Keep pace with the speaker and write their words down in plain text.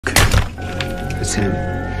It's him.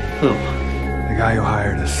 Who? The guy who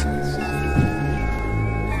hired us.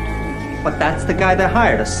 But that's the guy that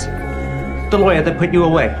hired us. The lawyer that put you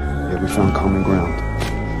away. Yeah, we found common ground.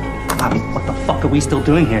 Bobby, what the fuck are we still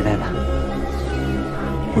doing here then?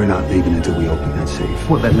 We're not leaving until we open that safe.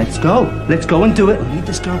 Well then let's go. Let's go and do it. Leave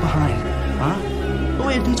this girl behind. Huh?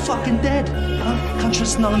 Lawyer dude's fucking dead. Huh?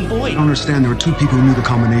 Contract's null and void. I don't understand. There were two people who knew the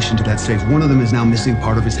combination to that safe. One of them is now missing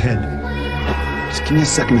part of his head. Just give me a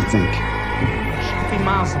second to think. Should be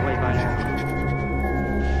miles away by now.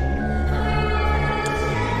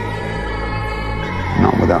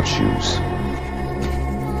 Not without shoes.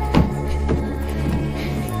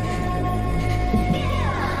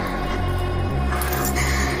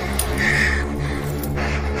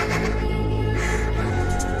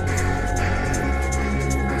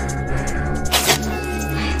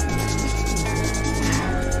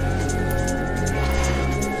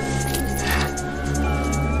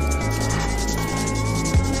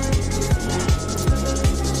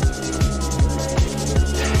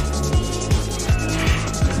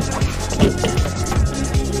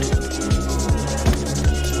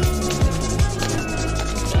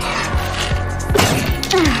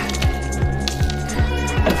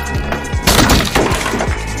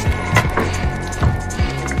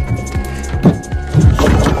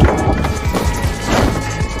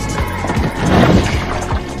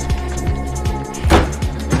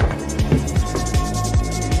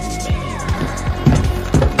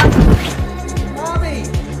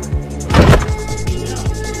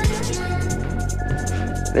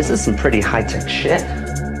 This is some pretty high-tech shit.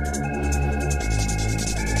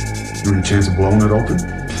 You any chance of blowing it open?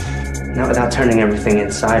 Not without turning everything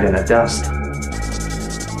inside into dust.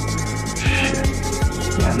 Shit.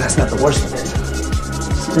 Yeah, and that's not the worst of it.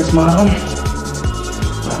 See this model?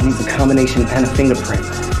 Well, it needs a combination and a fingerprint.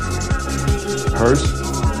 Hers?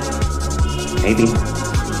 Maybe.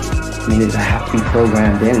 I mean, it'd have to be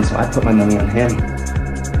programmed in, so I put my money on him.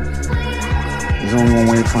 There's only one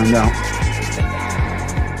way to find out.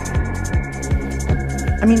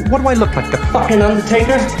 I mean, what do I look like, the fucking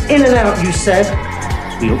Undertaker? In and out, you said.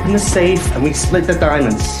 We open the safe and we split the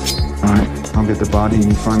diamonds. All right, I'll get the body and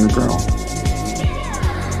you find the girl.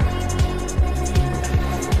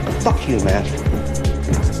 Fuck you, man.